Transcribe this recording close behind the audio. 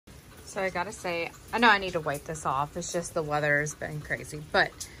So I gotta say, I know I need to wipe this off. It's just the weather has been crazy, but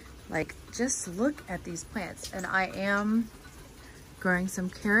like, just look at these plants. And I am growing some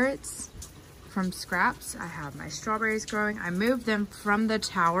carrots from scraps. I have my strawberries growing. I moved them from the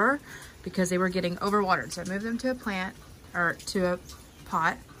tower because they were getting overwatered. So I moved them to a plant, or to a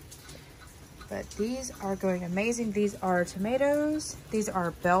pot. But these are going amazing. These are tomatoes. These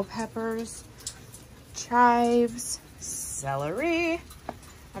are bell peppers, chives, celery.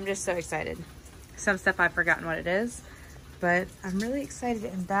 I'm just so excited. Some stuff I've forgotten what it is, but I'm really excited.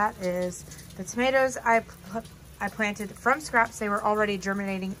 And that is the tomatoes I planted from scraps. They were already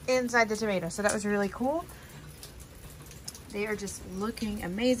germinating inside the tomato, so that was really cool. They are just looking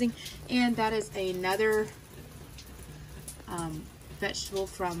amazing. And that is another vegetable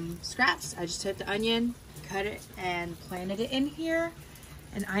from scraps. I just took the onion, cut it, and planted it in here.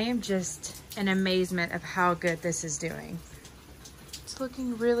 And I am just in amazement of how good this is doing. It's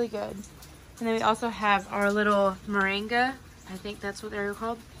looking really good. And then we also have our little moringa. I think that's what they're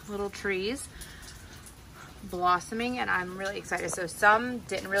called, little trees, blossoming, and I'm really excited. So some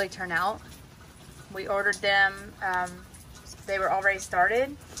didn't really turn out. We ordered them, they were already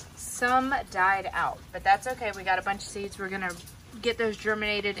started. Some died out, but that's okay. We got a bunch of seeds. We're gonna get those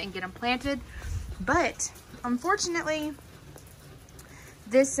germinated and get them planted. But unfortunately,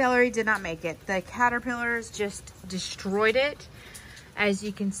 this celery did not make it. The caterpillars just destroyed it. As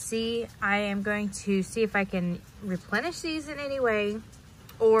you can see, I am going to see if I can replenish these in any way,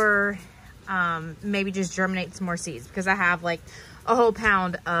 or maybe just germinate some more seeds, because I have like a whole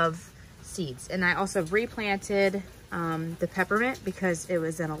pound of seeds. And I also replanted the peppermint because it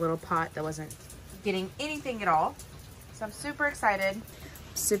was in a little pot that wasn't getting anything at all. So I'm super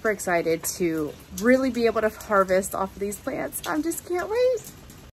excited to really be able to harvest off of these plants. I just can't wait.